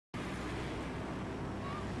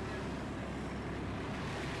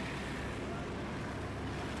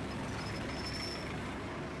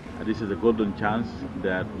This is a golden chance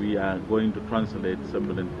that we are going to translate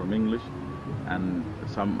Cymbeline from English and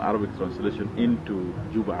some Arabic translation into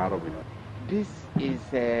Juba Arabic. This is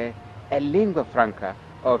a lingua franca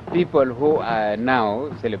of people who are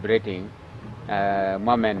now celebrating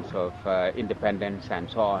moments of independence and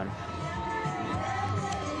so on.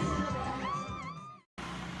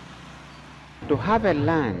 To have a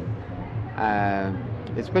land,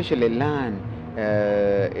 especially land,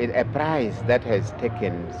 a prize that has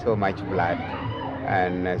taken so much blood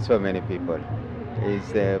and so many people, is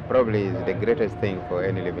probably the greatest thing for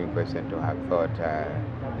any living person to have thought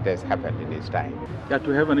it has happened in his time. Yeah,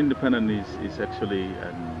 to have an independence is actually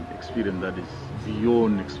an experience that is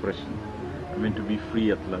beyond expression. I mean, to be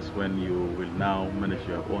free at last when you will now manage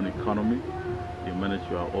your own economy, you manage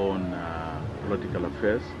your own political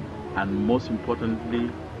affairs, and most importantly,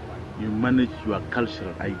 you manage your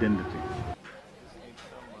cultural identity.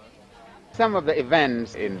 Some of the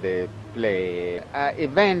events in the play are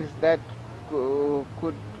events that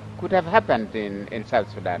could have happened in South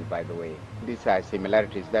Sudan, by the way. These are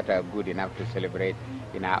similarities that are good enough to celebrate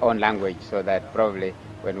in our own language, so that probably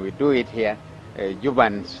when we do it here,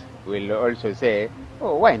 Jubans will also say,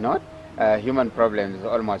 oh, why not? Human problems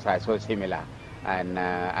almost are so similar. And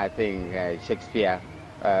I think Shakespeare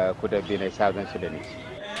could have been a Southern Sudanese.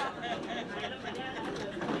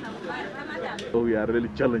 So we are really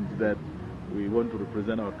challenged that we want to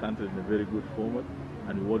represent our country in a very good format,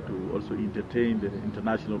 and we want to also entertain the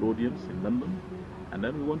international audience in London, and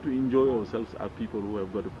then we want to enjoy ourselves as people who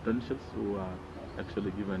have got the potentials, who are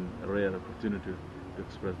actually given a rare opportunity to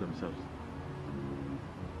express themselves.